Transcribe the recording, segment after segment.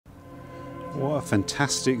What a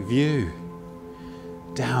fantastic view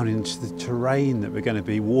down into the terrain that we're going to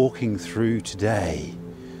be walking through today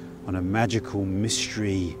on a magical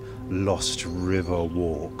mystery Lost River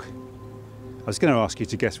walk. I was going to ask you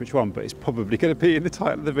to guess which one, but it's probably going to be in the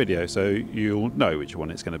title of the video, so you'll know which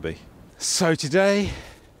one it's going to be. So today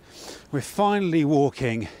we're finally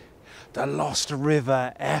walking the Lost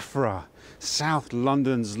River Effra, South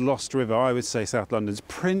London's lost river. I would say South London's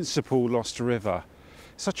principal lost river.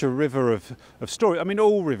 Such a river of story. I mean,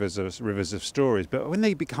 all rivers are rivers of stories, but when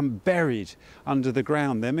they become buried under the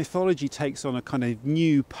ground, their mythology takes on a kind of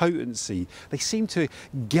new potency. They seem to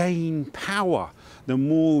gain power the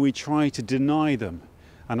more we try to deny them.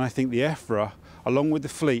 And I think the Effra, along with the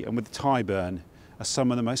Fleet and with the Tyburn, are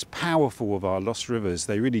some of the most powerful of our lost rivers.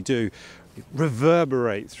 They really do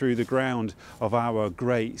reverberate through the ground of our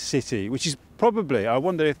great city, which is probably, I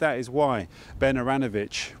wonder if that is why Ben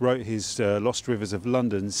Aranovich wrote his Lost Rivers of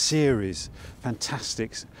London series.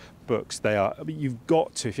 Fantastic books they are. I mean, you've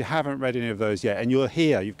got to, if you haven't read any of those yet, and you're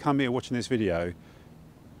here, you've come here watching this video,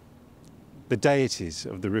 the deities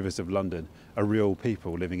of the rivers of London are real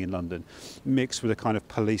people living in London, mixed with a kind of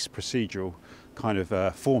police procedural kind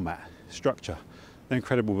of format, structure. They're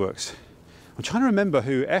incredible books. I'm trying to remember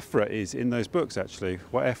who Effra is in those books, actually,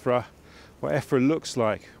 what Effra looks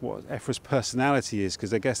like, what Effra's personality is,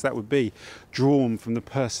 because I guess that would be drawn from the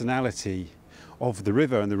personality of the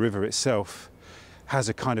river, and the river itself has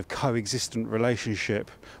a kind of coexistent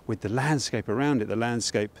relationship with the landscape around it, the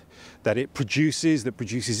landscape that it produces, that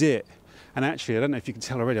produces it. And actually, I don't know if you can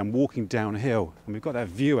tell already, I'm walking downhill and we've got that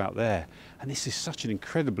view out there, and this is such an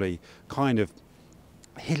incredibly kind of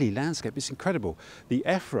hilly landscape. It's incredible. The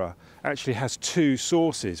Effra actually has two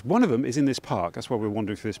sources. One of them is in this park. That's why we're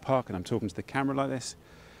wandering through this park and I'm talking to the camera like this.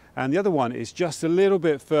 And the other one is just a little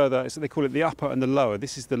bit further. So they call it the upper and the lower.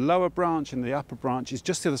 This is the lower branch, and the upper branch is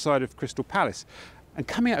just to the side of Crystal Palace. And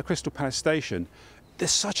coming out of Crystal Palace station,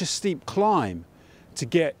 there's such a steep climb to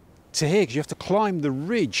get to here, because you have to climb the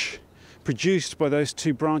ridge produced by those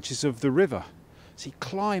two branches of the river. So you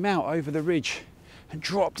climb out over the ridge and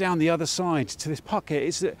drop down the other side to this park here.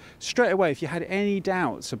 It's straight away, if you had any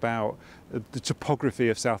doubts about the topography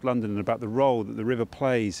of South London and about the role that the river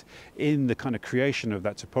plays in the kind of creation of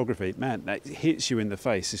that topography, man, that hits you in the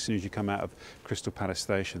face as soon as you come out of Crystal Palace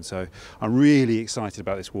Station. So I'm really excited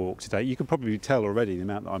about this walk today. You can probably tell already the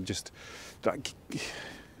amount that I'm just, like, you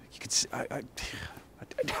could see,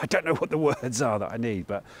 I don't know what the words are that I need,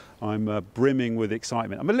 but I'm brimming with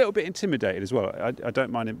excitement. I'm a little bit intimidated as well. I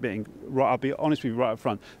don't mind it being right. I'll be honest with you right up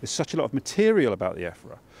front. There's such a lot of material about the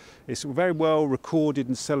Effra. It's a very well recorded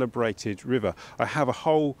and celebrated river. I have a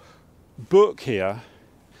whole book here,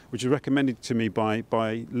 which was recommended to me by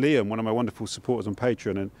Liam, one of my wonderful supporters on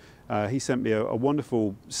Patreon, and he sent me a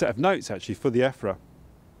wonderful set of notes actually for the Effra,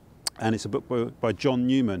 and it's a book by John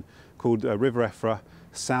Newman called River Effra,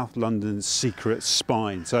 South London's Secret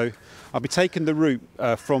Spine. So I'll be taking the route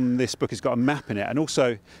from this book. It's got a map in it, and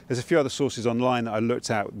also there's a few other sources online that I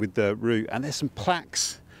looked at with the route, and there's some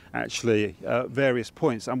plaques actually at various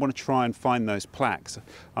points. I want to try and find those plaques.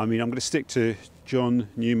 I mean, I'm going to stick to John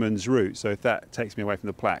Newman's route, so if that takes me away from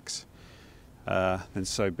the plaques, then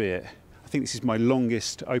so be it. I think this is my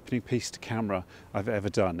longest opening piece to camera I've ever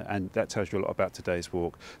done, and that tells you a lot about today's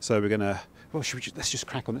walk. So we're going to, well, let's just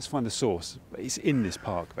crack on. Let's find the source. It's in this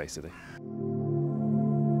park, basically.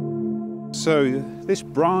 So this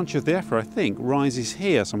branch of the Effra, I think, rises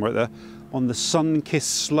here somewhere on the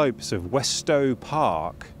sun-kissed slopes of Westow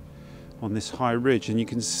Park, on this high ridge, and you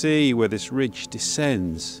can see where this ridge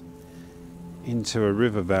descends into a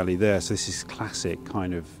river valley there. So this is classic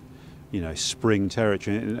kind of, you know, spring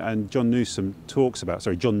territory. And John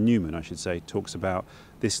Newman, I should say, talks about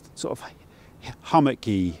this sort of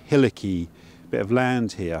hummocky, hillocky bit of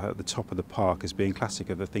land here at the top of the park as being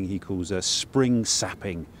classic of the thing he calls spring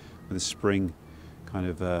sapping, where the spring kind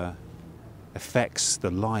of affects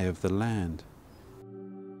the lie of the land.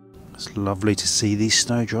 It's lovely to see these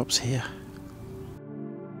snowdrops here.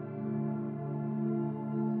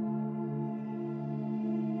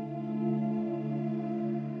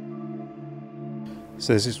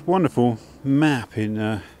 So there's this wonderful map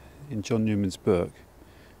in John Newman's book,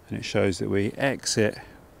 and it shows that we exit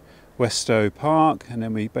Westow Park and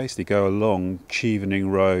then we basically go along Chevening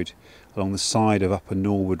Road along the side of Upper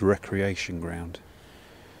Norwood Recreation Ground.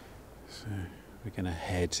 So we're going to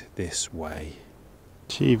head this way.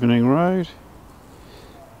 Chevening Road.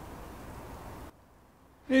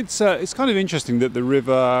 It's kind of interesting that the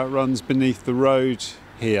river runs beneath the road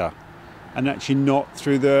here and actually not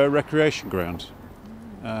through the recreation ground,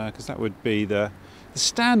 because that would be the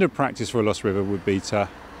standard practice for a lost river would be to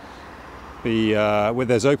where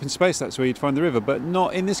there's open space, that's where you'd find the river, but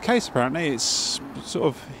not in this case apparently. It's sort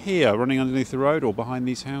of here, running underneath the road or behind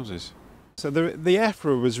these houses. So the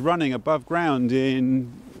Effra was running above ground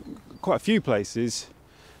in quite a few places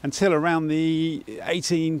until around the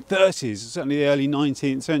 1830s, certainly the early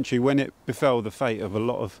 19th century, when it befell the fate of a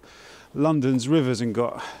lot of London's rivers and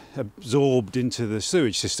got absorbed into the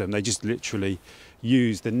sewage system. They just literally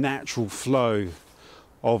used the natural flow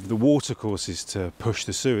of the watercourses to push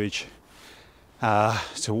the sewage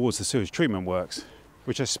towards the sewage treatment works,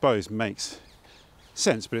 which I suppose makes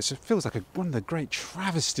sense, but it feels like one of the great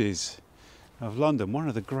travesties of London, one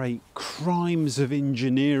of the great crimes of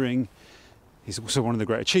engineering. Is also one of the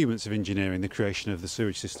great achievements of engineering. The creation of the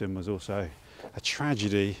sewage system was also a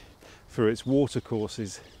tragedy for its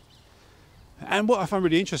watercourses. And what I find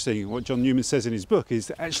really interesting, what John Newman says in his book, is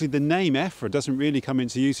that actually the name Effra doesn't really come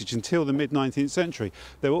into usage until the mid-19th century.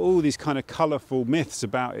 There were all these kind of colourful myths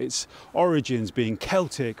about its origins being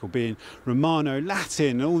Celtic or being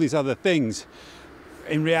Romano-Latin and all these other things.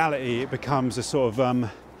 In reality, it becomes a sort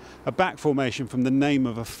of a back formation from the name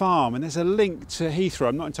of a farm, and there's a link to Heathrow.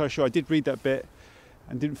 I'm not entirely sure. I did read that bit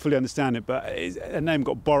and didn't fully understand it, but a name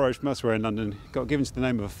got borrowed from elsewhere in London, got given to the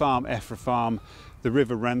name of a farm, Effra Farm. The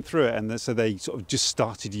river ran through it, and so they sort of just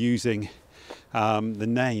started using the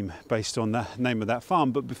name based on the name of that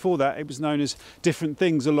farm. But before that, it was known as different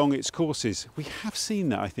things along its courses. We have seen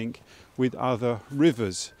that, I think, with other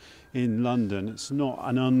rivers in London. It's not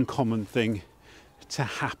an uncommon thing to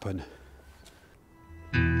happen.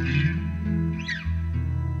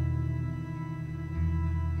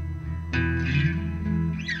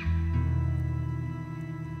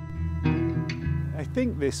 I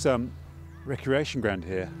think this recreation ground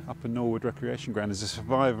here, Upper Norwood Recreation Ground, is a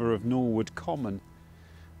survivor of Norwood Common.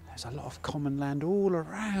 There's a lot of common land all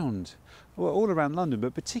around, well, all around London,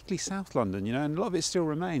 but particularly South London, you know, and a lot of it still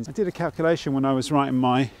remains. I did a calculation when I was writing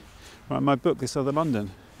my book, This Other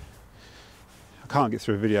London. I can't get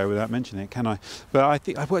through a video without mentioning it, can I? But I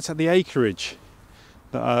think I worked out the acreage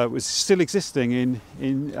that was still existing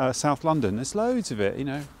in South London. There's loads of it, you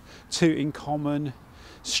know, Tooting Common,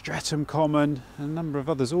 Streatham Common, and a number of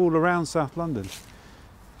others all around South London.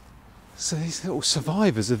 So these little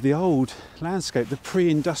survivors of the old landscape, the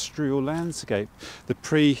pre-industrial landscape, the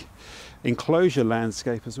pre-enclosure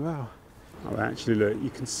landscape as well. Oh, actually, look, you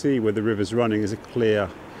can see where the river's running. There's a clear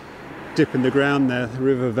dip in the ground there, the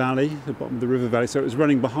river valley, the bottom of the river valley. So it was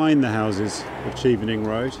running behind the houses of Chevening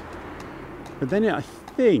Road. But then I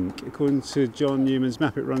think, according to John Newman's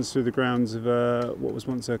map, it runs through the grounds of what was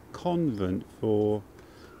once a convent for,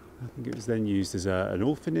 I think it was then used as an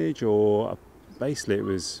orphanage, or basically it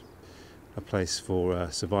was a place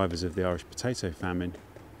for survivors of the Irish potato famine.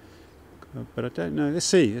 But I don't know.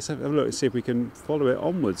 Let's have a look and see if we can follow it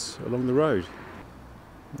onwards along the road.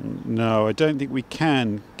 No, I don't think we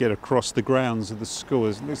can get across the grounds of the school.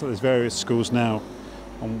 It looks like there's various schools now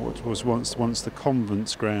on what was once the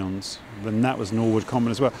convent's grounds. Then that was Norwood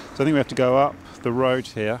Common as well. So I think we have to go up the road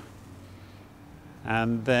here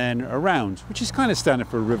and then around, which is kind of standard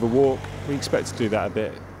for a river walk. We expect to do that a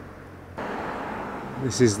bit.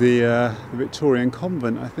 This is the Victorian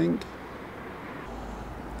convent, I think.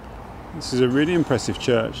 This is a really impressive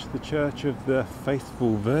church, the Church of the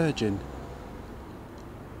Faithful Virgin.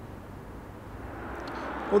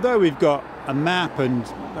 Although we've got a map and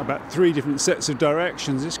about 3 different sets of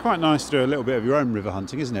directions, it's quite nice to do a little bit of your own river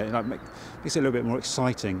hunting, isn't it? Like, makes it a little bit more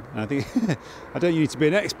exciting. And I think I don't need to be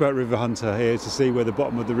an expert river hunter here to see where the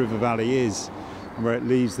bottom of the river valley is and where it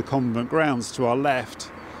leaves the convent grounds to our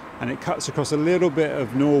left. And it cuts across a little bit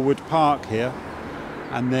of Norwood Park here.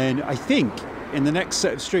 And then I think in the next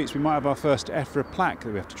set of streets we might have our first Effra plaque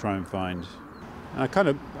that we have to try and find. I kind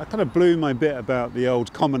of blew my bit about the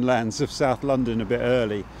old common lands of South London a bit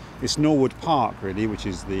early. It's Norwood Park, really, which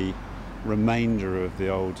is the remainder of the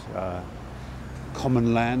old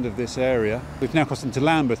common land of this area. We've now crossed into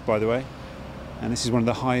Lambeth, by the way, and this is one of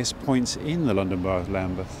the highest points in the London Borough of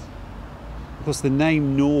Lambeth. Of course, the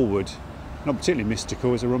name Norwood, not particularly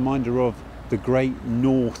mystical, is a reminder of the great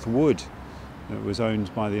North Wood that was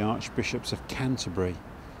owned by the Archbishops of Canterbury.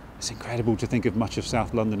 It's incredible to think of much of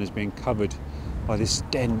South London as being covered by this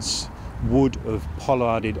dense wood of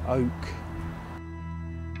pollarded oak.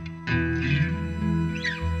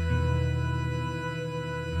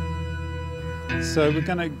 So we're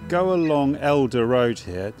going to go along Elder Road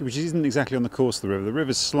here, which isn't exactly on the course of the river. The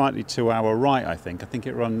river's slightly to our right, I think. I think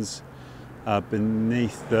it runs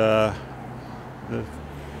beneath the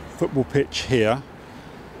football pitch here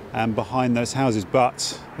and behind those houses.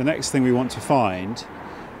 But the next thing we want to find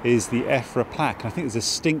is the Effra plaque. I think there's a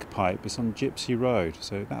stink pipe. It's on Gypsy Road,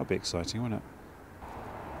 so that'll be exciting, won't it?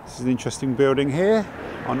 This is an interesting building here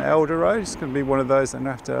on Elder Road. It's going to be one of those I'm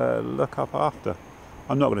going to have to look up after.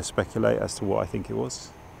 I'm not going to speculate as to what I think it was.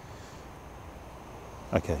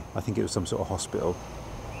 Okay, I think it was some sort of hospital.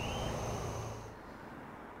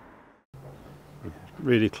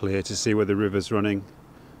 Really clear to see where the river's running.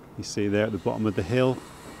 You see there at the bottom of the hill.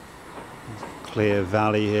 Clear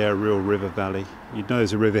valley here, a real river valley. You'd know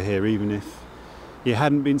there's a river here even if you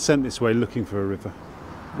hadn't been sent this way looking for a river.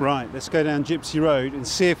 Right, let's go down Gypsy Road and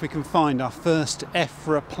see if we can find our first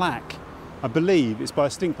Effra plaque. I believe it's by a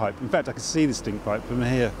stink pipe. In fact, I can see the stink pipe from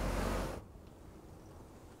here.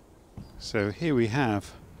 So here we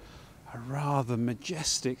have a rather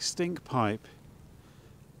majestic stink pipe.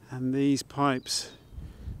 And these pipes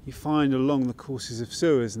you find along the courses of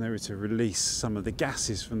sewers, and they were to release some of the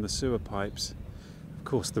gases from the sewer pipes. Of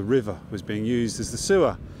course, the river was being used as the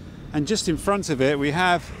sewer. And just in front of it, we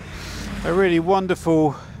have a really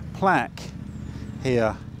wonderful plaque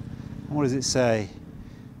here. And what does it say?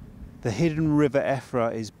 The hidden River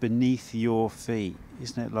Effra is beneath your feet.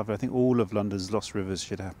 Isn't it lovely? I think all of London's lost rivers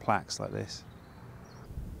should have plaques like this.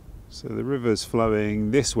 So the river's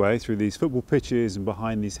flowing this way through these football pitches and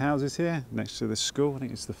behind these houses here next to the school. I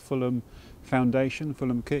think it's the Fulham Foundation,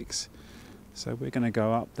 Fulham Kicks. So we're going to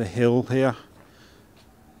go up the hill here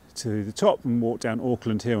to the top and walk down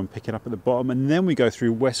Auckland Hill and pick it up at the bottom, and then we go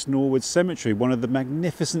through West Norwood Cemetery, one of the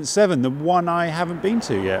magnificent 7, the one I haven't been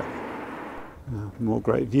to yet. More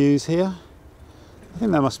great views here. I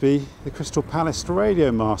think that must be the Crystal Palace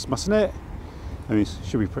radio mast, mustn't it? I mean, it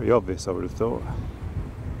should be pretty obvious, I would have thought.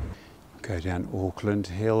 Go down Auckland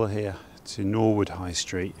Hill here to Norwood High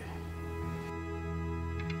Street.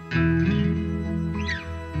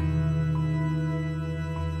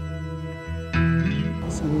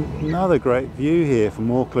 It's another great view here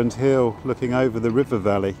from Auckland Hill, looking over the river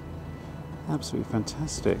valley. Absolutely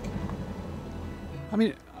fantastic. I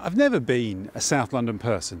mean, I've never been a South London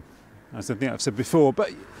person, as I think I've said before,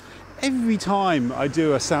 but every time I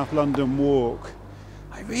do a South London walk,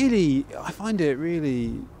 I find it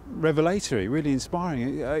really revelatory, really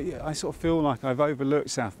inspiring. I sort of feel like I've overlooked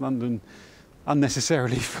South London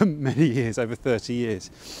unnecessarily for many years, over 30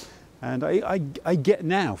 years. And I get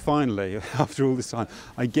now, finally, after all this time,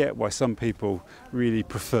 I get why some people really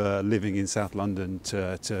prefer living in South London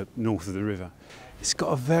to north of the river. It's got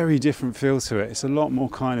a very different feel to it. It's a lot more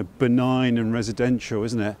kind of benign and residential,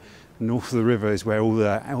 isn't it? North of the river is where all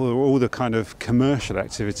the kind of commercial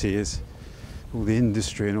activity is, all the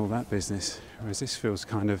industry and all that business. Whereas this feels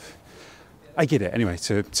kind of, I get it anyway,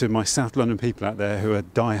 to my South London people out there who are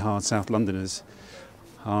die-hard South Londoners,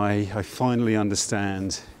 I finally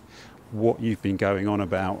understand what you've been going on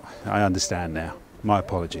about. I understand now. My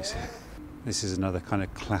apologies. This is another kind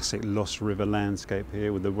of classic Lost River landscape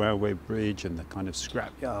here with the railway bridge and the kind of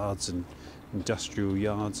scrap yards and industrial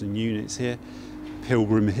yards and units here.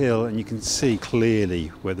 Pilgrim Hill, and you can see clearly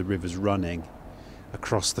where the river's running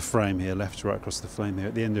across the frame here, left to right across the frame here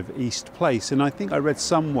at the end of East Place. And I think I read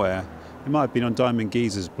somewhere, it might have been on Diamond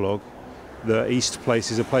Geezer's blog, that East Place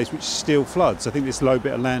is a place which still floods. I think this low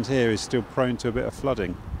bit of land here is still prone to a bit of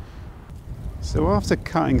flooding. So after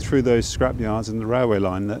cutting through those scrapyards and the railway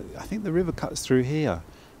line, I think the river cuts through here.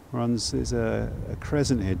 There's a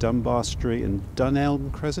crescent here, Dunbar Street and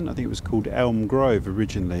Dunelm Crescent. I think it was called Elm Grove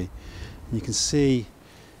originally. And you can see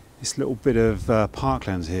this little bit of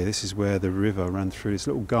parklands here. This is where the river ran through this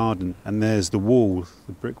little garden, and there's the wall,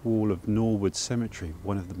 the brick wall of Norwood Cemetery,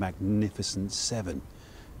 one of the magnificent 7,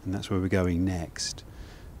 and that's where we're going next.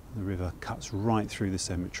 The river cuts right through the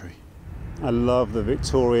cemetery. I love the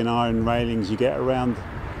Victorian iron railings you get around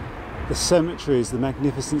the cemeteries, the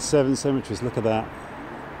magnificent 7 cemeteries. Look at that,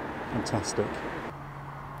 fantastic.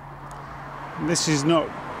 And this is not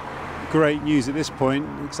great news at this point.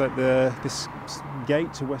 It looks like this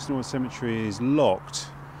gate to West Norwood Cemetery is locked.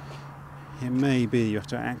 It may be you have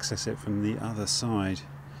to access it from the other side,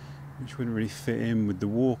 which wouldn't really fit in with the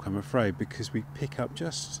walk, I'm afraid, because we pick up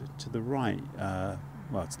just to the right,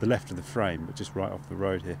 well, to the left of the frame, but just right off the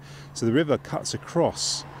road here. So the river cuts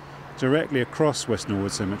across, directly across West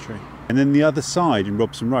Norwood Cemetery. And then the other side, in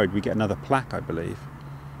Robson Road, we get another plaque, I believe.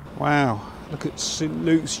 Wow, look at St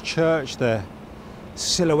Luke's Church there,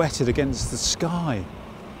 silhouetted against the sky.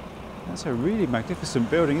 That's a really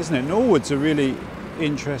magnificent building, isn't it? Norwood's a really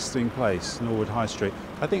interesting place, Norwood High Street.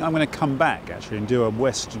 I think I'm going to come back actually and do a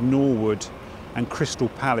West Norwood and Crystal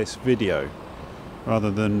Palace video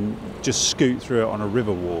rather than just scoot through it on a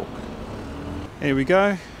river walk. Here we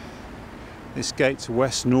go. This gate to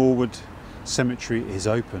West Norwood Cemetery is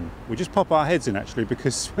open. We'll just pop our heads in actually,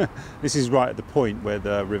 because this is right at the point where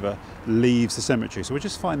the river leaves the cemetery. So we'll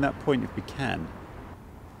just find that point if we can.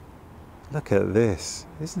 Look at this.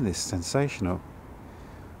 Isn't this sensational?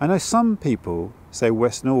 I know some people say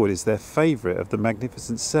West Norwood is their favourite of the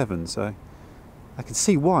Magnificent Seven, so I can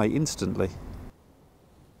see why instantly.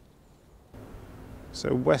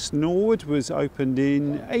 So West Norwood was opened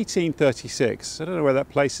in 1836. I don't know where that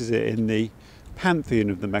places it in the pantheon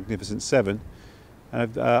of the Magnificent Seven.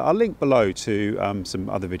 I'll link below to some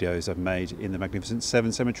other videos I've made in the Magnificent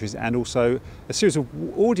Seven cemeteries, and also a series of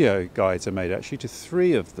audio guides I made actually to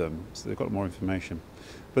 3 of them, so they've got more information.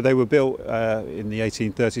 But they were built in the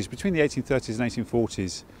 1830s, between the 1830s and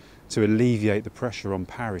 1840s, to alleviate the pressure on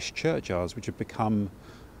parish churchyards, which had become,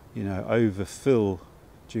 you know, overfill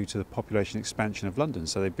due to the population expansion of London.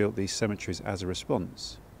 So they built these cemeteries as a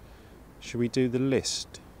response. Should we do the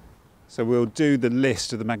list? So we'll do the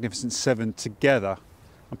list of the Magnificent Seven together.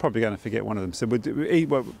 I'm probably going to forget one of them. So we'll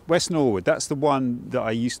do West Norwood. That's the one that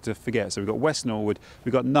I used to forget. So we've got West Norwood.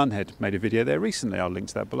 We've got Nunhead. Made a video there recently. I'll link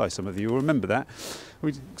to that below. Some of you will remember that.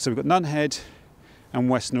 So we've got Nunhead and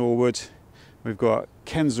West Norwood. We've got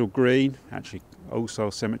Kensal Green, actually All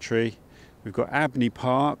Souls Cemetery. We've got Abney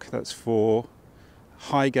Park. That's 4.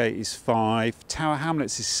 Highgate is 5. Tower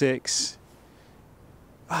Hamlets is 6.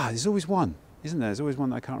 There's always one, isn't there? There's always one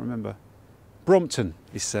that I can't remember. Brompton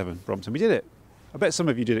is 7. Brompton. We did it. I bet some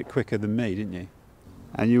of you did it quicker than me, didn't you?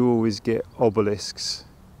 And you always get obelisks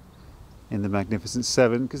in the Magnificent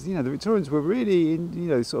Seven, because, you know, the Victorians were really,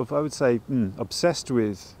 sort of, I would say, obsessed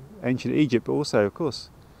with ancient Egypt, but also, of course,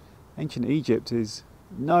 ancient Egypt is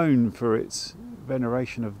known for its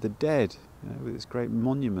veneration of the dead, you know, with its great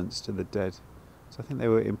monuments to the dead. So I think they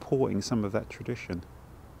were importing some of that tradition.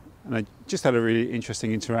 And I just had a really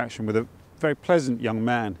interesting interaction with a very pleasant young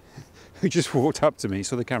man who just walked up to me,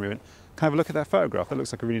 saw the camera, and went, "Can I have a look at that photograph? That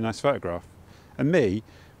looks like a really nice photograph." And me,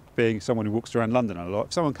 being someone who walks around London a lot,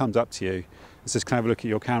 if someone comes up to you and says, "Can I have a look at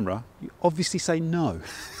your camera?" you obviously say no.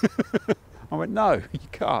 I went, "No, you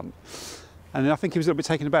can't." And I think he was a little bit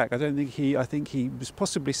taken aback. I think he was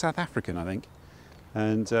possibly South African, I think.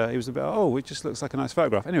 And he was a bit, "Oh, it just looks like a nice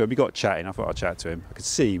photograph." Anyway, we got chatting. I thought I'd chat to him. I could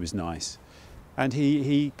see he was nice. And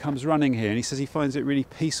he comes running here, and he says he finds it really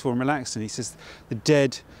peaceful and relaxed, and he says the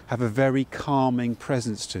dead have a very calming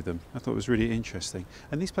presence to them. I thought it was really interesting.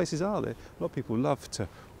 And these places are there. A lot of people love to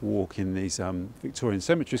walk in these Victorian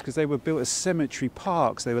cemeteries because they were built as cemetery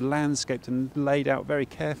parks. They were landscaped and laid out very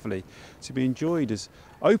carefully to be enjoyed as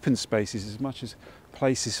open spaces as much as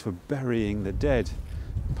places for burying the dead,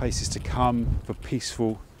 places to come for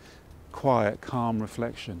peaceful, quiet, calm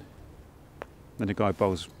reflection. Then a guy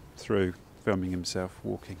bowls through, filming himself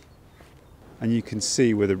walking. And you can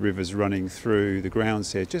see where the river's running through the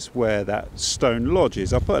grounds here, just where that stone lodge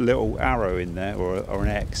is. I'll put a little arrow in there, or an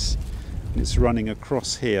X, and it's running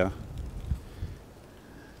across here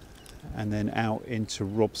and then out into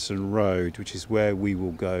Robson Road, which is where we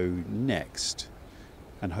will go next,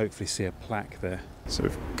 and hopefully see a plaque there. So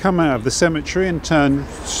we've come out of the cemetery and turned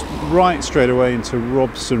right straight away into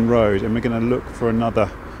Robson Road, and we're going to look for another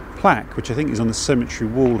plaque, which I think is on the cemetery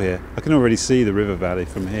wall here. I can already see the river valley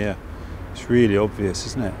from here. It's really obvious,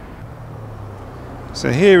 isn't it?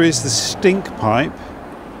 So here is the stink pipe,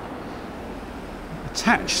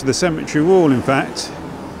 attached to the cemetery wall, in fact.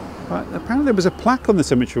 But apparently there was a plaque on the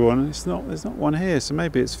cemetery wall, and there's not one here, so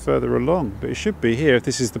maybe it's further along. But it should be here if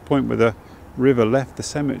this is the point where the river left the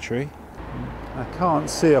cemetery. I can't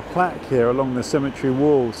see a plaque here along the cemetery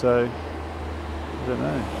wall, so I don't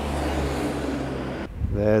know.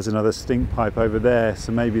 There's another stink pipe over there,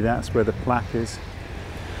 so maybe that's where the plaque is.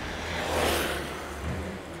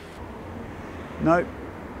 Nope,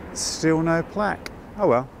 still no plaque. Oh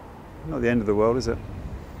well, not the end of the world, is it?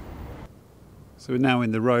 So we're now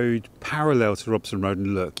in the road parallel to Robson Road,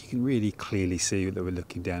 and look, you can really clearly see that we're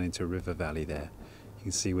looking down into a river valley there. You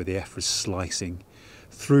can see where the Effra's slicing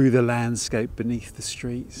through the landscape beneath the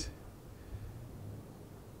streets.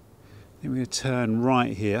 Then we're going to turn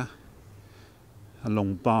right here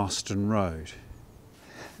along Barston Road.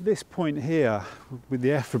 This point here, with the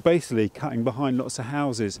Effra basically cutting behind lots of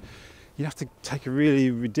houses, you have to take a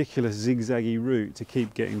really ridiculous zigzaggy route to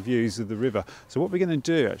keep getting views of the river. So what we're going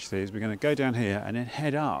to do actually is we're going to go down here and then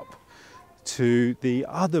head up to the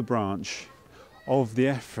other branch of the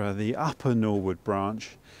Effra, the Upper Norwood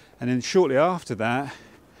branch, and then shortly after that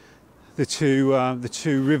the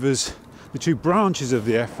two rivers, the two branches of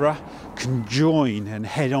the Effra conjoin and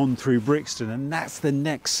head on through Brixton, and that's the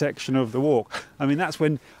next section of the walk. I mean, that's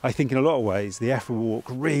when I think in a lot of ways the Effra walk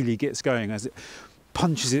really gets going, as it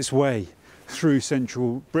punches its way through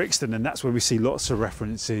central Brixton, and that's where we see lots of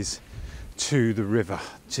references to the river,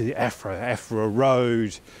 to the Effra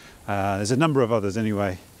Road. There's a number of others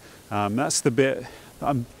anyway. That's the bit that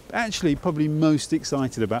I'm actually probably most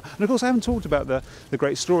excited about. And of course I haven't talked about the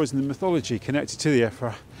great stories and the mythology connected to the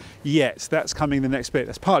Effra yet. That's coming the next bit.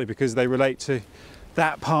 That's partly because they relate to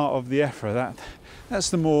that part of the Effra. That's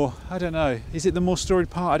the more, I don't know, is it the more storied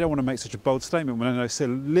part? I don't want to make such a bold statement when I know so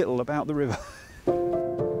little about the river.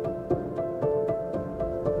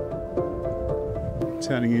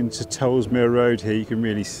 Turning into Tollesmere Road here, you can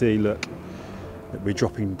really see, look, that we're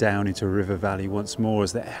dropping down into a river valley once more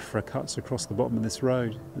as the Effra cuts across the bottom of this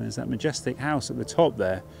road. And there's that majestic house at the top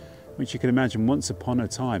there, which you can imagine once upon a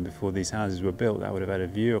time, before these houses were built, that would have had a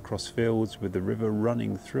view across fields with the river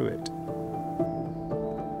running through it.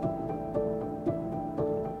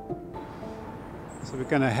 So we're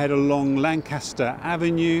going to head along Lancaster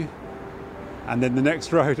Avenue, and then the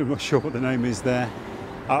next road, I'm not sure what the name is there,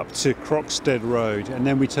 up to Croxted Road, and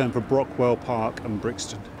then we turn for Brockwell Park and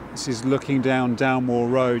Brixton. This is looking down Downmoor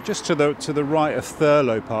Road, just to the right of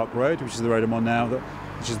Thurlow Park Road, which is the road I'm on now,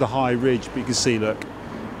 which is the high ridge, but you can see, look,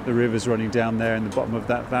 the river's running down there in the bottom of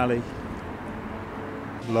that valley.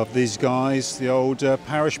 Love these guys, the old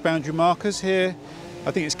parish boundary markers here.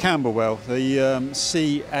 I think it's Camberwell. The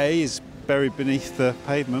CA is buried beneath the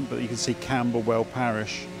pavement, but you can see Camberwell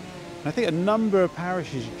Parish. And I think a number of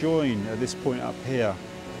parishes join at this point up here.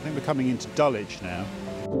 I think we're coming into Dulwich now.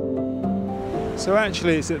 So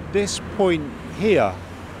actually it's at this point here,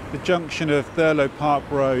 the junction of Thurlow Park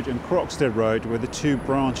Road and Croxted Road, where the two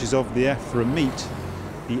branches of the Effra meet,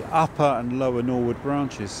 the Upper and Lower Norwood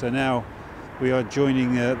branches. So now we are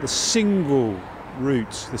joining the single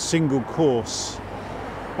route, the single course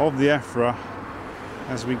of the Effra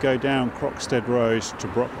as we go down Croxted Road to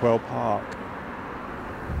Brockwell Park.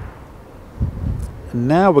 And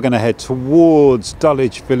now we're going to head towards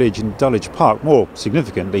Dulwich Village and Dulwich Park, more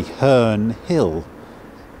significantly Herne Hill,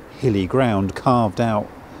 hilly ground carved out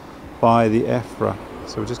by the Effra.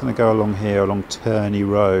 So we're just going to go along here, along Turney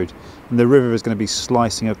Road, and the river is going to be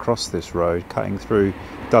slicing across this road, cutting through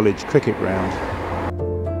Dulwich Cricket Ground.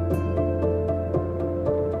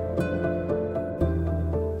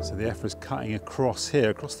 So the Effra's cutting across here,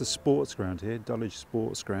 across the sports ground here, Dulwich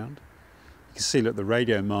Sports Ground. You can see, look, the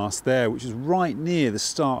radio mast there, which is right near the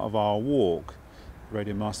start of our walk. The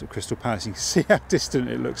radio mast at Crystal Palace. You can see how distant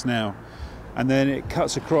it looks now. And then it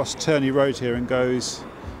cuts across Turney Road here and goes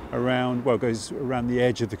around, well, goes around the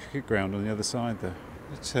edge of the cricket ground on the other side there.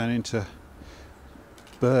 We turn into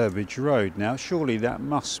Burbage Road now. Surely that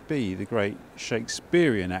must be the great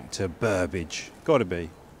Shakespearean actor Burbage. Got to be.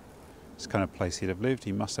 It's the kind of place he'd have lived.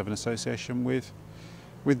 He must have an association with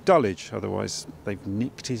Dulwich, otherwise they've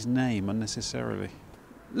nicked his name unnecessarily.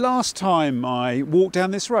 Last time I walked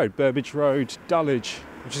down this road, Burbage Road, Dulwich,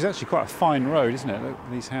 which is actually quite a fine road, isn't it? Look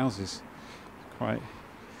at these houses, quite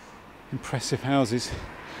impressive houses.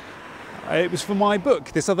 It was for my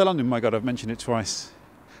book, This Other London. My God, I've mentioned it twice.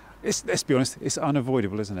 Let's be honest, it's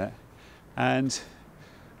unavoidable, isn't it? And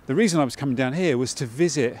the reason I was coming down here was to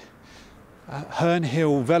visit Herne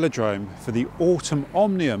Hill Velodrome for the Autumn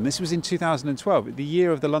Omnium. This was in 2012, the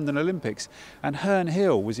year of the London Olympics, and Herne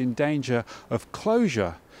Hill was in danger of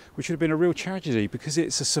closure, which would have been a real tragedy because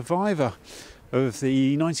it's a survivor of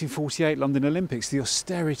the 1948 London Olympics, the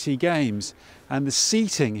austerity games, and the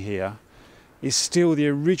seating here is still the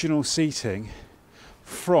original seating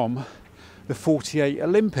from the 48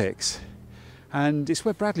 Olympics. And it's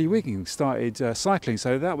where Bradley Wiggins started cycling.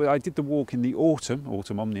 So I did the walk in the Autumn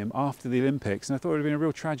Omnium after the Olympics, and I thought it would have been a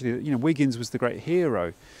real tragedy that, Wiggins was the great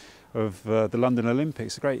hero of the London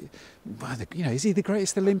Olympics. Is he the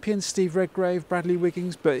greatest Olympian? Steve Redgrave, Bradley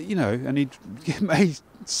Wiggins, but and he made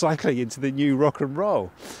cycling into the new rock and roll.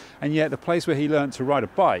 And yet the place where he learnt to ride a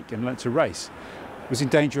bike and learnt to race was in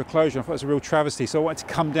danger of closure. I thought it was a real travesty. So I wanted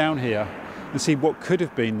to come down here and see what could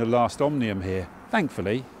have been the last Omnium here.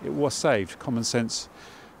 Thankfully, it was saved. Common sense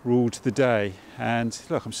ruled the day. And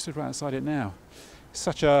look, I'm stood right outside it now. It's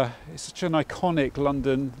such an iconic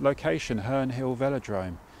London location, Herne Hill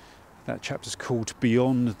Velodrome. That chapter's called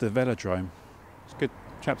Beyond the Velodrome. It's a good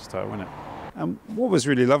chapter title, wasn't it? And what was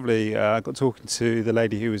really lovely, I got talking to the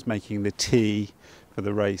lady who was making the tea for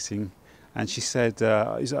the racing, and she said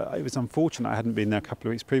it was unfortunate I hadn't been there a couple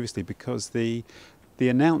of weeks previously because the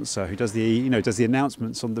announcer who does the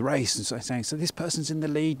announcements on the race and saying, so this person's in the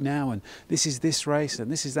lead now, and this is this race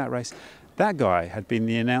and this is that race. That guy had been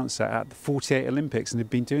the announcer at the 48 Olympics and had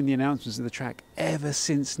been doing the announcements of the track ever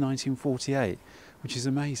since 1948, which is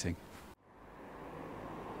amazing.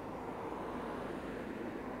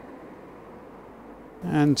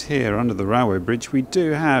 And here under the railway bridge we do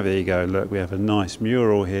have, here you go, look, we have a nice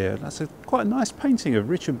mural here. That's quite a nice painting of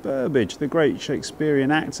Richard Burbage, the great Shakespearean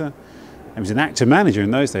actor. He was an actor manager in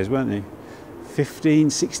those days, weren't he?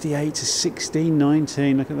 1568 to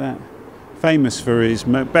 1619, look at that. Famous for his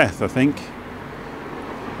Macbeth, I think.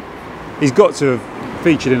 He's got to have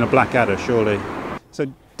featured in a Blackadder, surely. So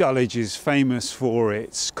Dulwich is famous for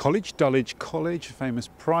its college, Dulwich College, a famous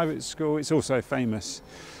private school. It's also famous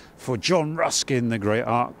for John Ruskin, the great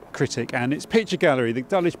art critic, and its picture gallery, the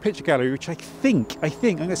Dulwich Picture Gallery, which I think, I'm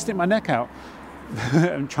going to stick my neck out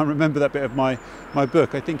and try and remember that bit of my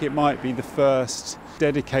book. I think it might be the first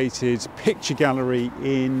dedicated picture gallery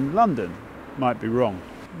in London. Might be wrong.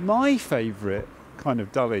 My favourite kind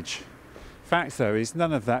of Dulwich fact, though, is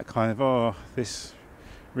none of that kind of, oh, this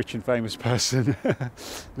rich and famous person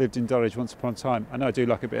lived in Dulwich once upon a time. I know I do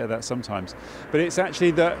like a bit of that sometimes, but it's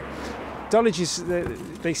actually that Dulwich is,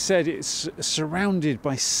 they said it's surrounded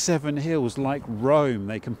by 7 hills like Rome.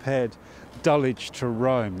 They compared Dulwich to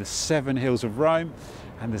Rome, the 7 hills of Rome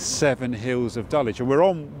and the 7 hills of Dulwich. And we're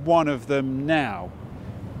on one of them now,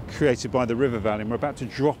 created by the river valley, and we're about to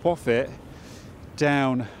drop off it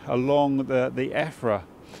down along the Effra.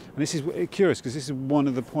 And this is curious because this is one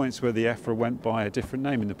of the points where the Effra went by a different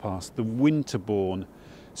name in the past, the Winterbourne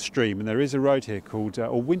stream. And there is a road here called,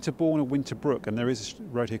 or Winterbourne or Winterbrook, and there is a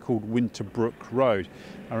road here called Winterbrook Road.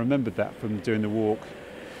 I remembered that from doing the walk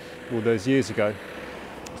all those years ago.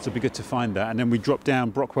 So it'd be good to find that. And then we drop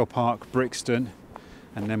down Brockwell Park, Brixton,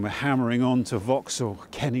 and then we're hammering on to Vauxhall,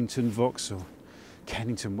 Vauxhall.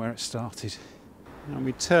 Kennington, where it started. And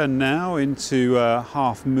we turn now into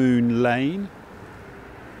Half Moon Lane.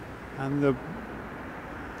 And the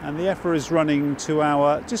Effra is running to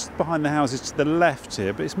our, just behind the houses to the left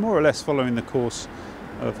here, but it's more or less following the course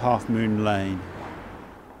of Half Moon Lane.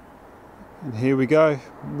 And here we go,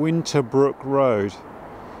 Winterbrook Road,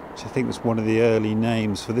 which I think was one of the early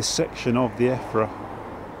names for this section of the Effra.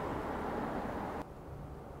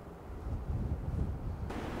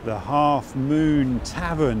 The Half Moon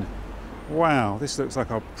Tavern. Wow, this looks like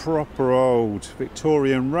a proper old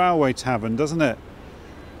Victorian railway tavern, doesn't it?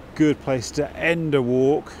 Good place to end a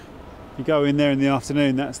walk. You go in there in the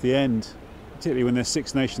afternoon, that's the end, particularly when there's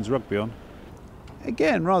Six Nations rugby on.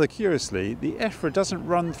 Again, rather curiously, the Effra doesn't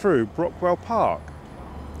run through Brockwell Park.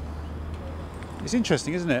 It's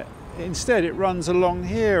interesting, isn't it? Instead, it runs along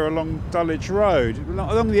here, along Dulwich Road,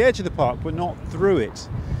 along the edge of the park, but not through it.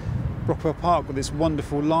 Brockwell Park with this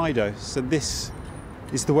wonderful lido. So this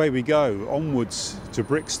is the way we go, onwards to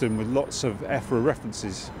Brixton with lots of Effra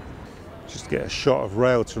references. Just to get a shot of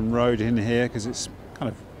Railton Road in here, because it's kind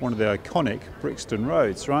of one of the iconic Brixton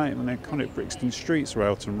roads, right? One of the iconic Brixton streets,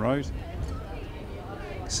 Railton Road.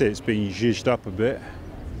 You can see it's been zhizhed up a bit.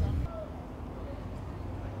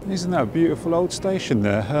 Isn't that a beautiful old station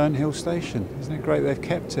there, Herne Hill Station? Isn't it great they've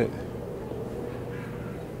kept it?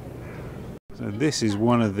 So this is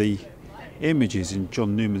one of the images in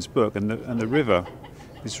John Newman's book, and the river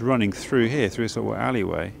is running through here, through this little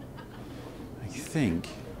alleyway. I think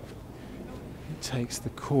it takes the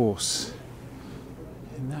course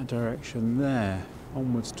in that direction there,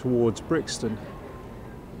 onwards towards Brixton.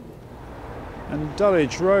 And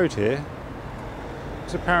Dulwich Road here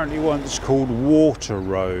was apparently once called Water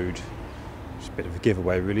Road. It's a bit of a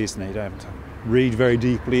giveaway really, isn't it? You don't have to read very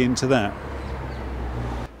deeply into that.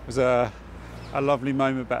 There's a lovely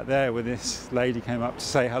moment back there when this lady came up to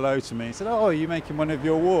say hello to me and said, "Oh, are you making one of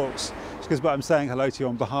your walks?" She goes, "But I'm saying hello to you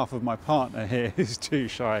on behalf of my partner here who's too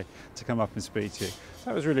shy to come up and speak to you."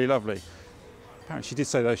 That was really lovely. Apparently she did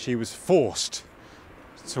say though she was forced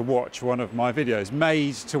to watch one of my videos,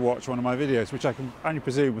 made to watch one of my videos, which I can only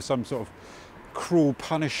presume was some sort of cruel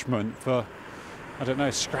punishment for, I don't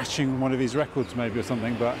know, scratching one of his records maybe or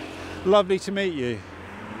something. But lovely to meet you,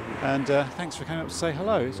 and thanks for coming up to say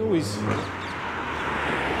hello. It's always,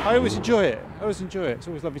 I always enjoy it. I always enjoy it. It's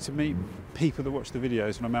always lovely to meet people that watch the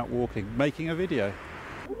videos when I'm out walking, making a video.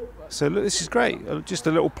 So look, this is great. Just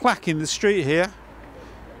a little plaque in the street here,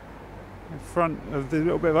 in front of the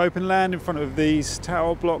little bit of open land, in front of these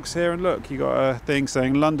tower blocks here. And look, you got a thing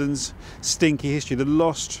saying London's stinky history. The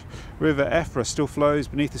lost River Effra still flows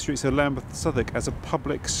beneath the streets of Lambeth and Southwark as a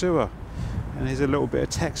public sewer. And here's a little bit of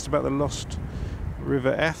text about the lost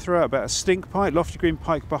River Effra, about a stink pipe. Lofty Green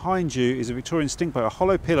Pike behind you is a Victorian stink pipe, a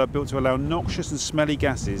hollow pillar built to allow noxious and smelly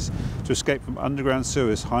gases to escape from underground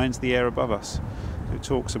sewers high into the air above us. So it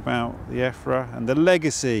talks about the Effra and the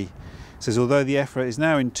legacy. It says, although the Effra is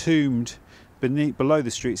now entombed below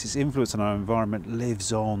the streets, its influence on our environment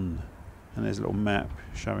lives on. And there's a little map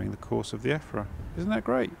showing the course of the Effra. Isn't that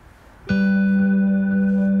great?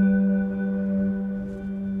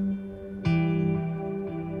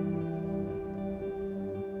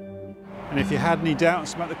 And if you had any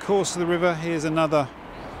doubts about the course of the river, here's another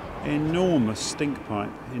enormous stink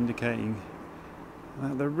pipe indicating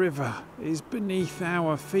that the river is beneath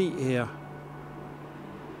our feet here.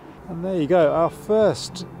 And there you go, our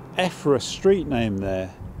first Effra street name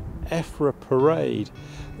there, Effra Parade.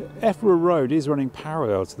 Effra Road is running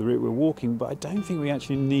parallel to the route we're walking, but I don't think we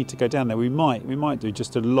actually need to go down there. We might do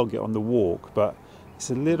just to log it on the walk, but it's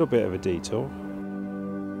a little bit of a detour.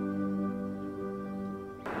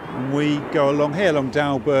 And we go along here, along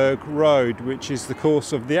Walbrook Road, which is the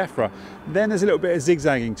course of the Effra. Then there's a little bit of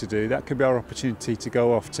zigzagging to do. That could be our opportunity to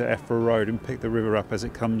go off to Effra Road and pick the river up as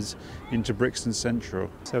it comes into Brixton Central.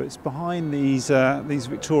 So it's behind these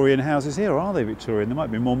Victorian houses here, or are they Victorian? They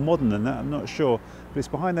might be more modern than that, I'm not sure. But it's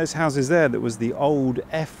behind those houses there that was the old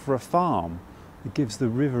Effra farm that gives the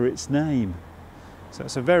river its name. So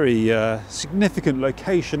it's a very significant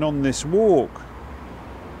location on this walk.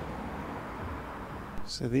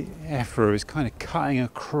 So the Effra is kind of cutting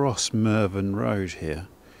across Mervyn Road here,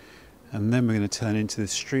 and then we're going to turn into the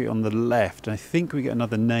street on the left, and I think we get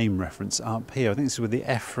another name reference up here. I think this is where the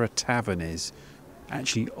Effra Tavern is,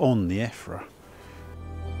 actually on the Effra.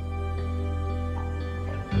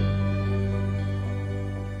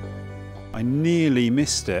 I nearly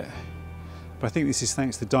missed it, but I think this is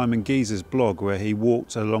thanks to Diamond Geezer's blog where he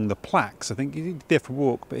walked along the plaques. I think he did a different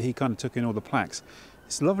walk, but he kind of took in all the plaques.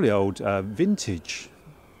 It's a lovely old vintage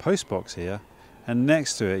postbox here, and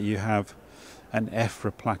next to it you have an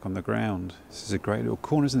Effra plaque on the ground. This is a great little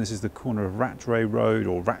corner, isn't this? This is the corner of Rattray Road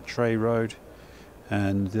or Rattray Road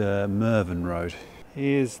and Mervyn Road.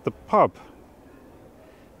 Here's the pub.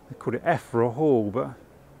 They called it Effra Hall, but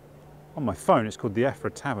on my phone it's called the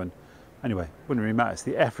Effra Tavern. Anyway, wouldn't really matter, it's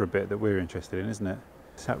the Effra bit that we're interested in, isn't it?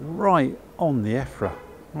 It's that right on the Effra,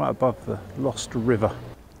 right above the Lost River.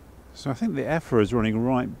 So I think the Effra is running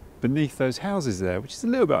right beneath those houses there, which is a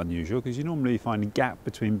little bit unusual because you normally find a gap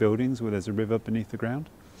between buildings where there's a river beneath the ground.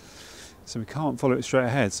 So we can't follow it straight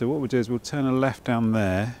ahead. So what we'll do is we'll turn a left down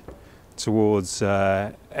there towards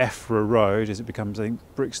Effra Road as it becomes, I think,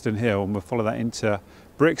 Brixton Hill, and we'll follow that into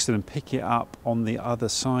Brixton and pick it up on the other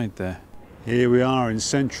side there. Here we are in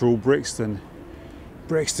central Brixton.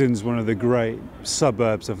 Brixton's one of the great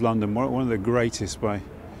suburbs of London, one of the greatest by,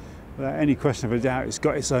 without any question of a doubt. It's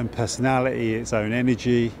got its own personality, its own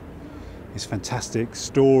energy, its fantastic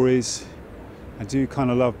stories. I do kind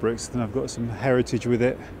of love Brixton. I've got some heritage with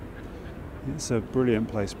it. It's a brilliant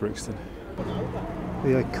place, Brixton.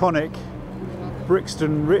 The iconic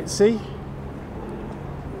Brixton Ritzy.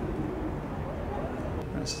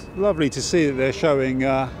 It's lovely to see that they're showing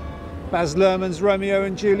Baz Luhrmann's Romeo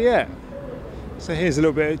and Juliet. So here's a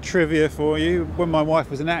little bit of trivia for you. When my wife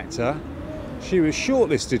was an actor, she was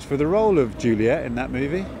shortlisted for the role of Juliet in that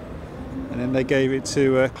movie, and then they gave it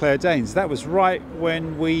to Claire Danes. That was right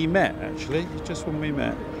when we met, actually, just when we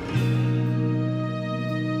met.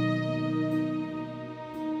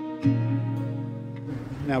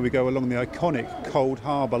 Now we go along the iconic Cold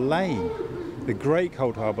Harbour Lane, the great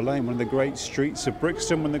Cold Harbour Lane, one of the great streets of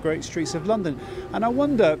Brixton, one of the great streets of London. And I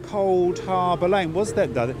wonder, Cold Harbour Lane, was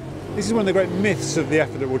that done? This is one of the great myths of the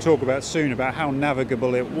Effra that we'll talk about soon, about how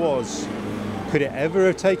navigable it was. Could it ever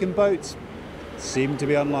have taken boats? Seemed to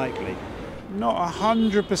be unlikely. Not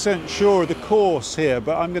 100% sure of the course here,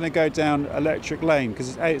 but I'm going to go down Electric Lane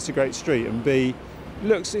because A, it's a great street, and B,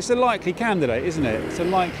 it's a likely candidate, isn't it? It's a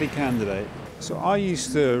likely candidate. So I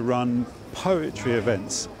used to run poetry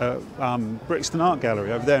events at Brixton Art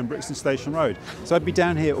Gallery over there in Brixton Station Road. So I'd be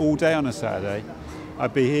down here all day on a Saturday.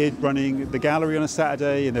 I'd be here running the gallery on a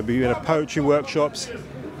Saturday, and we'd have poetry workshops,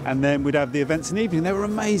 and then we'd have the events in the evening. They were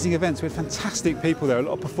amazing events. We had fantastic people there, a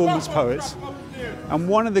lot of performance poets. And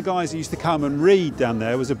one of the guys that used to come and read down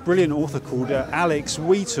there was a brilliant author called Alex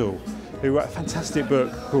Wheatle, who wrote a fantastic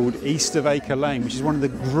book called East of Acre Lane, which is one of the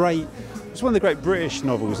great British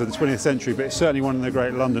novels of the 20th century, but it's certainly one of the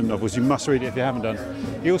great London novels. You must read it if you haven't done.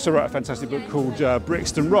 He also wrote a fantastic book called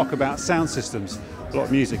Brixton Rock about sound systems. A lot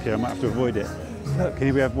of music here, I might have to avoid it. Look,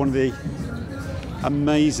 here we have one of the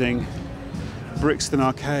amazing Brixton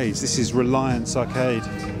arcades. This is Reliance Arcade.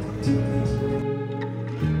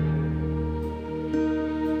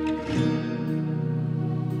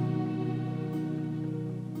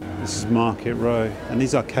 This is Market Row, and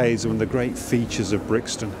these arcades are one of the great features of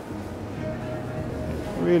Brixton.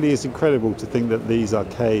 It really is incredible to think that these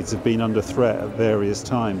arcades have been under threat at various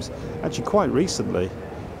times, actually quite recently,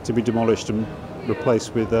 to be demolished and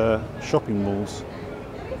replaced with shopping malls.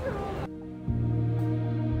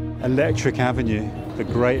 Electric Avenue, the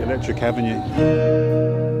great Electric Avenue.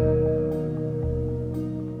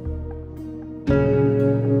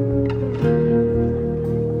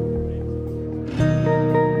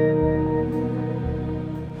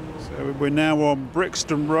 We're now on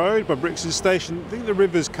Brixton Road by Brixton Station. I think the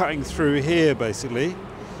river's cutting through here basically,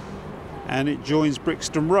 and it joins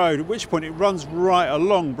Brixton Road, at which point it runs right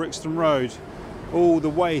along Brixton Road all the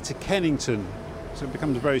way to Kennington. So it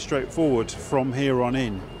becomes very straightforward from here on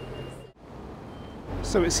in.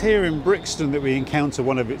 So it's here in Brixton that we encounter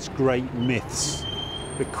one of its great myths.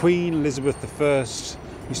 The Queen Elizabeth I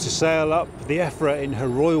used to sail up the Effra in her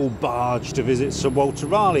royal barge to visit Sir Walter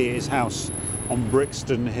Raleigh at his house on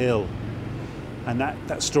Brixton Hill. And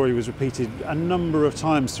that story was repeated a number of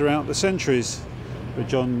times throughout the centuries. But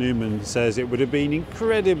John Newman says it would have been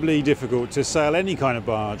incredibly difficult to sail any kind of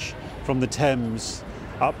barge from the Thames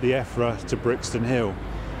up the Effra to Brixton Hill.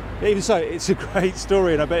 Even so, it's a great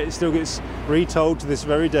story, and I bet it still gets retold to this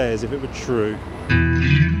very day as if it were true.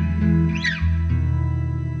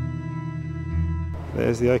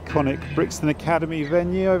 There's the iconic Brixton Academy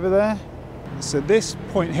venue over there. So this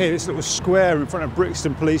point here, this little square in front of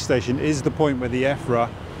Brixton Police Station, is the point where the Effra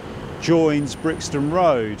joins Brixton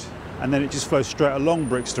Road, and then it just flows straight along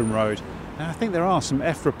Brixton Road. And I think there are some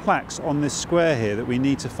Effra plaques on this square here that we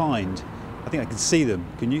need to find. I think I can see them.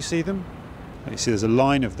 Can you see them? You see there's a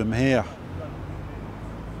line of them here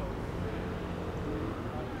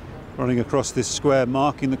running across this square,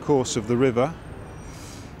 marking the course of the river,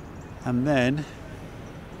 and then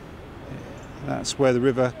that's where the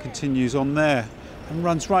river continues on there and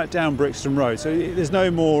runs right down Brixton Road. So there's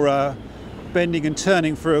no more bending and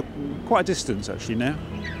turning for quite a distance actually now.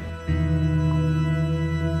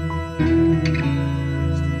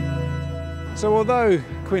 So although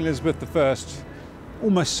Queen Elizabeth I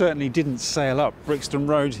almost certainly didn't sail up Brixton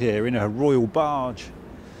Road here in a royal barge,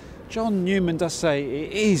 John Newman does say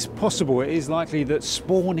it is possible, it is likely that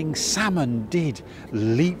spawning salmon did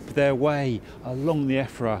leap their way along the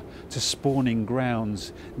Effra to spawning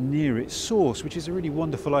grounds near its source, which is a really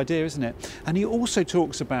wonderful idea, isn't it? And he also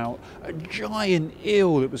talks about a giant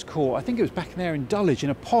eel that was caught, I think it was back there in Dulwich, in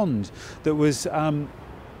a pond that was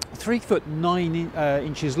 3 foot 9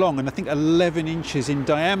 inches long and I think 11 inches in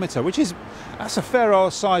diameter, that's a fair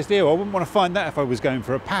old sized eel. I wouldn't want to find that if I was going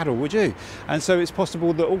for a paddle, would you? And so it's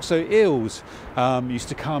possible that also eels used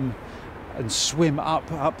to come and swim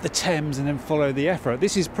up the Thames and then follow the Effra.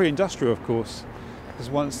 This is pre-industrial, of course, because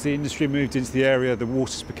once the industry moved into the area, the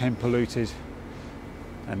waters became polluted,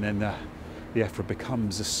 and then the Effra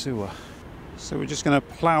becomes a sewer. So we're just going to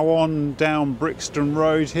plough on down Brixton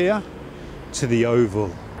Road here to the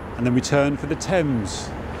Oval, and then we turn for the Thames,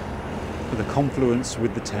 for the confluence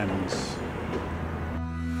with the Thames.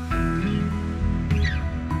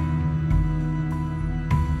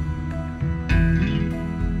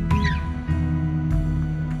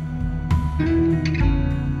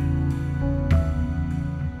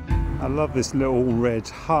 I love this little red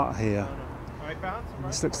hut here.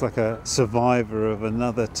 This looks like a survivor of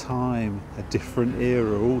another time, a different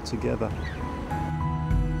era altogether.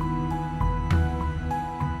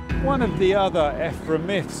 One of the other Effra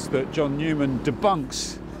myths that John Newman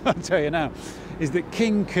debunks, I'll tell you now, is that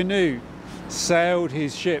King Canute sailed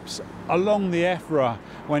his ships along the Effra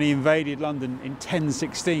when he invaded London in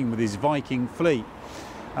 1016 with his Viking fleet.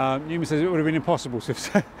 Newman says it would have been impossible to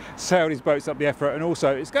have sailed his boats up the Effra, and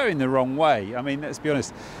also it's going the wrong way. I mean, let's be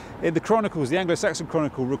honest, in the Chronicles, the Anglo-Saxon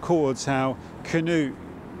Chronicle records how Canute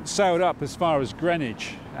sailed up as far as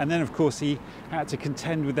Greenwich, and then of course he had to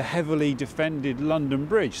contend with the heavily defended London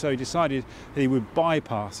Bridge, so he decided that he would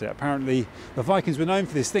bypass it. Apparently the Vikings were known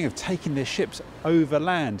for this thing of taking their ships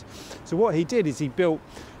overland. So what he did is he built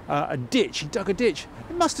a ditch, he dug a ditch.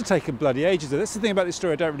 It must have taken bloody ages. That's the thing about this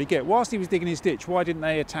story I don't really get. Whilst he was digging his ditch, why didn't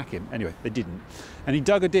they attack him? Anyway, they didn't. And he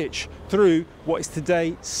dug a ditch through what is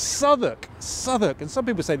today Southwark. Southwark, and some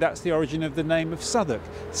people say that's the origin of the name of Southwark.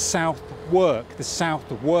 Southwark, the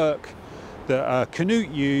Southwark that Canute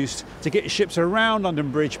used to get his ships around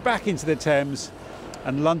London Bridge back into the Thames,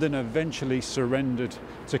 and London eventually surrendered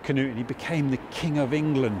to Canute and he became the King of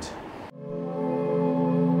England.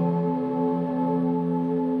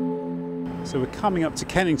 So we're coming up to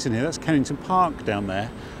Kennington here, that's Kennington Park down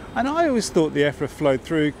there, and I always thought the Effra flowed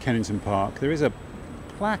through Kennington Park. There is a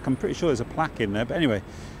plaque, I'm pretty sure there's a plaque in there, but anyway,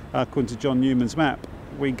 according to John Newman's map,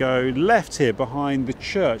 we go left here behind the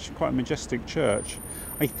church, quite a majestic church.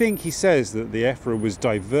 I think he says that the Effra was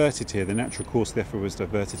diverted here, the natural course of the Effra was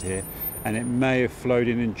diverted here, and it may have flowed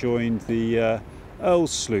in and joined the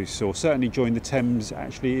Earl's Sluice, or certainly joined the Thames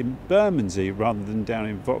actually in Bermondsey rather than down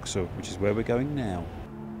in Vauxhall, which is where we're going now.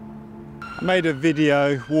 I made a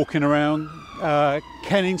video walking around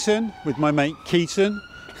Kennington with my mate Keaton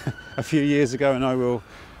a few years ago, and I will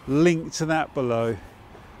link to that below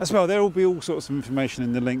as well. There will be all sorts of information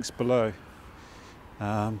in the links below.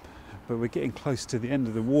 But we're getting close to the end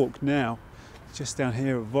of the walk now. Just down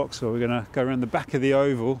here at Vauxhall, we're going to go around the back of the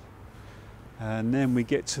oval and then we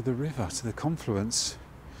get to the river, to the confluence.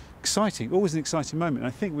 Exciting, always an exciting moment.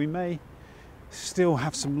 I think we may still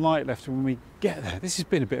have some light left when we get there. This has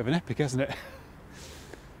been a bit of an epic, hasn't it?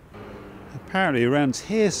 Apparently around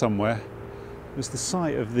here somewhere was the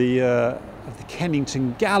site of the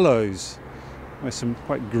Kennington Gallows, where some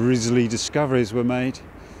quite grisly discoveries were made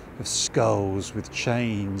of skulls with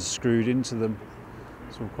chains screwed into them.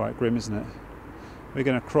 It's all quite grim, isn't it? We're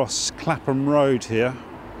going to cross Clapham Road here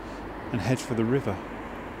and head for the river.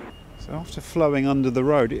 So after flowing under the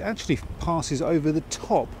road, it actually passes over the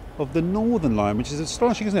top of the Northern Line, which is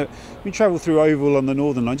astonishing, isn't it? When you travel through Oval on the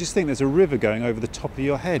Northern Line, just think there's a river going over the top of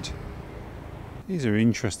your head. These are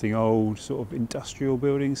interesting old sort of industrial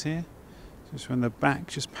buildings here. Just from the back,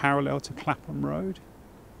 just parallel to Clapham Road.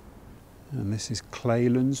 And this is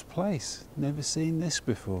Claylands Place. Never seen this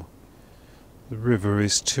before. The river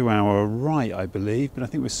is to our right, I believe, but I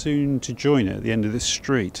think we're soon to join it at the end of this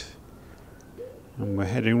street. And we're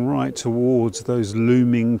heading right towards those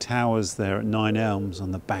looming towers there at Nine Elms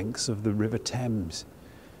on the banks of the River Thames.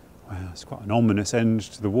 Wow, it's quite an ominous end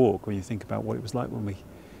to the walk when you think about what it was like when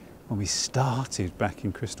we started back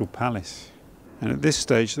in Crystal Palace. And at this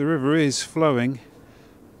stage the river is flowing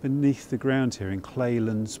beneath the ground here in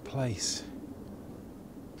Claylands Place.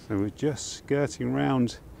 So we're just skirting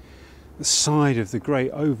round the side of the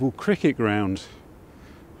great Oval Cricket Ground,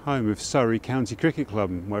 home of Surrey County Cricket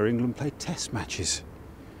Club, where England played test matches.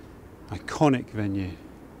 Iconic venue.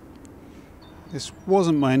 This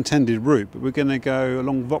wasn't my intended route, but we're going to go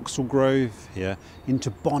along Vauxhall Grove here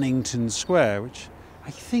into Bonington Square, which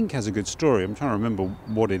I think has a good story. I'm trying to remember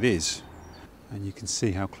what it is. And you can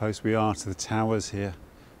see how close we are to the towers here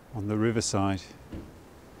on the riverside.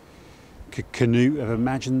 Could Canute have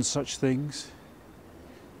imagined such things?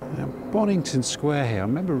 Now, Bonington Square here, I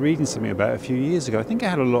remember reading something about it a few years ago. I think it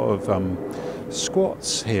had a lot of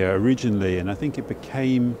squats here originally, and I think it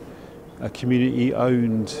became a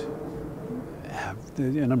community-owned, a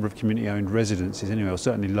number of community-owned residences anyway, or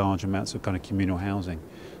certainly large amounts of kind of communal housing.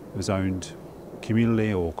 It was owned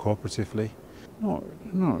communally or cooperatively.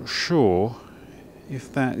 Not sure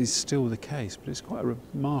if that is still the case, but it's quite a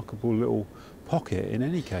remarkable little pocket in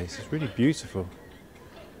any case. It's really beautiful.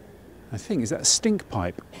 I think, is that a stink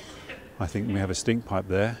pipe? I think we have a stink pipe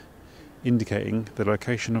there, indicating the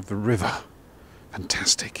location of the river.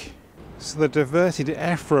 Fantastic. So the diverted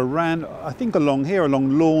Effra ran, I think, along here,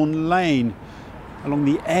 along Lawn Lane, along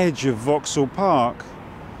the edge of Vauxhall Park.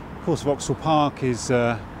 Of course, Vauxhall Park is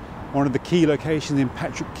one of the key locations in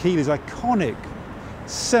Patrick Keeler's iconic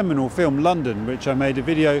seminal film London, which I made a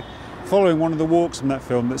video following one of the walks from that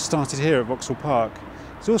film that started here at Vauxhall Park.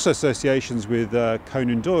 There's also associations with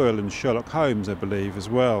Conan Doyle and Sherlock Holmes, I believe, as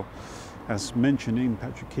well, as mentioned in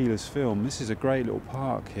Patrick Keeler's film. This is a great little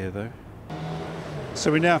park here, though.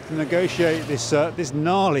 So we now have to negotiate this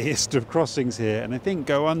gnarliest of crossings here, and I think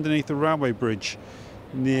go underneath the railway bridge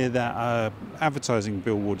near that advertising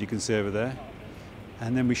billboard you can see over there,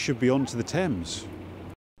 and then we should be onto the Thames.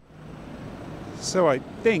 So I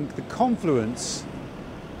think the confluence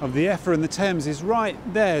of the Effra and the Thames is right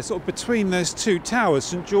there, sort of between those two towers,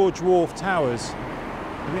 St George Wharf Towers.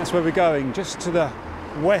 I think that's where we're going, just to the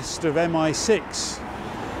west of MI6,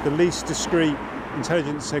 the least discreet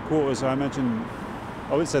intelligence headquarters, I imagine,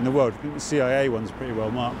 I would say in the world. I think the CIA one's pretty well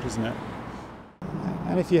marked, isn't it?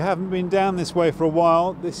 And if you haven't been down this way for a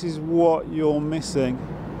while, this is what you're missing.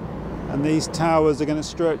 And these towers are going to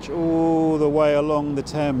stretch all the way along the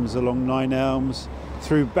Thames, along Nine Elms,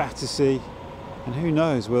 through Battersea, and who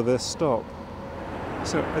knows where they'll stop.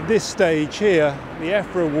 So at this stage here, the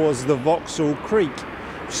Effra was the Vauxhall Creek,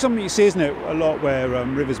 which is something you see, isn't it, a lot where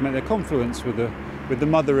rivers make their confluence with the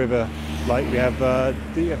mother river. Like we have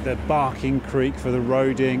the Barking Creek for the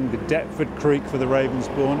Roding, the Deptford Creek for the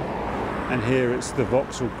Ravensbourne, and here it's the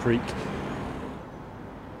Vauxhall Creek.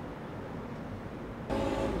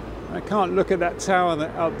 I can't look at that tower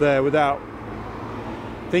up there without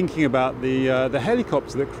thinking about the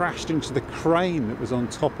helicopter that crashed into the crane that was on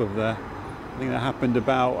top of there. I think that happened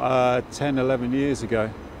about 10, 11 years ago.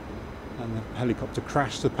 And the helicopter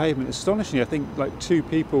crashed the pavement. Astonishingly, I think like 2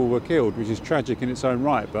 people were killed, which is tragic in its own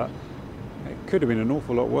right, but it could have been an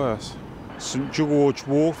awful lot worse. St George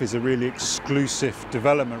Wharf is a really exclusive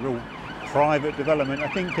development, real private development. I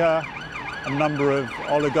think a number of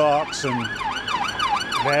oligarchs and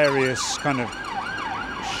various kind of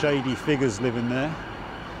shady figures live in there.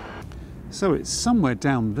 So it's somewhere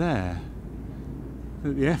down there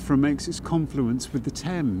that the Effra makes its confluence with the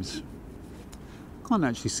Thames. Can't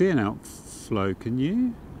actually see an outflow, can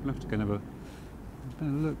you? I'll have to go and have a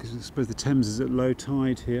better look, because I suppose the Thames is at low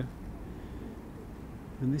tide here.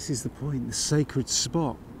 And this is the point, the sacred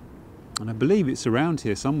spot. And I believe it's around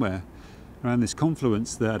here somewhere, around this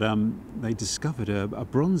confluence, that they discovered a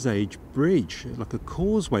Bronze Age bridge, like a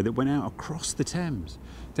causeway that went out across the Thames,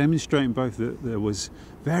 demonstrating both that there was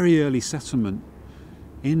very early settlement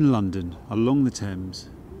in London along the Thames,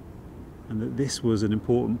 and that this was an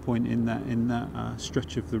important point in that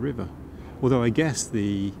stretch of the river. Although I guess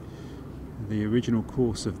the original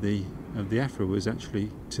course of the Effra was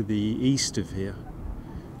actually to the east of here.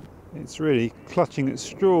 It's really clutching at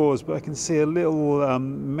straws, but I can see a little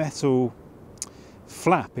metal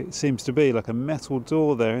flap. It seems to be like a metal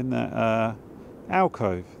door there in that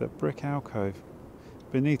alcove, that brick alcove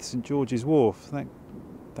beneath St George's Wharf.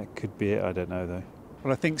 That could be it, I don't know though.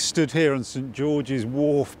 Well, I think stood here on St George's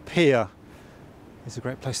Wharf Pier is a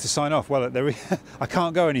great place to sign off. Well, I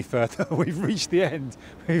can't go any further. We've reached the end.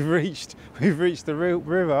 We've reached the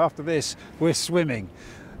river. After this, we're swimming.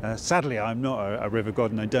 Sadly, I'm not a river god,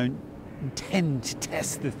 and I don't intend to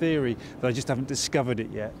test the theory that I just haven't discovered it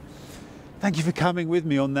yet. Thank you for coming with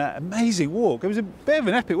me on that amazing walk. It was a bit of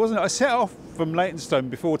an epic, wasn't it? I set off from Leytonstone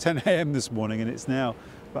before 10 AM this morning, and it's now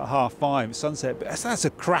about 5:30, sunset. But that's a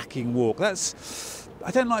cracking walk. I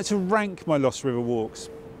don't like to rank my Lost River walks,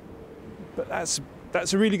 but that's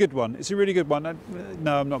a really good one. It's a really good one.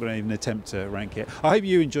 No, I'm not going to even attempt to rank it. I hope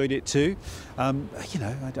you enjoyed it too. You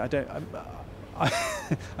know,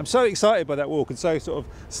 I'm so excited by that walk, and so sort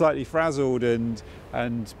of slightly frazzled and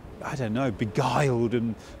I don't know, beguiled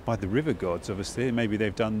and by the river gods, obviously. Maybe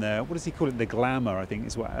they've done their, what does he call it, the glamour, I think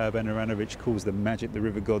is what Urban Aranovich calls the magic the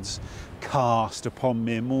river gods cast upon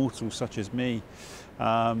mere mortals such as me.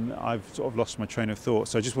 I've sort of lost my train of thought,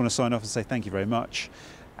 so I just want to sign off and say thank you very much.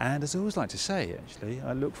 And as I always like to say, actually,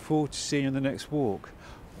 I look forward to seeing you on the next walk,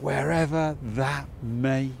 wherever that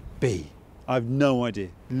may be. I've no idea,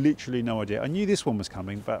 literally no idea. I knew this one was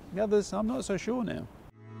coming, but the others, I'm not so sure now.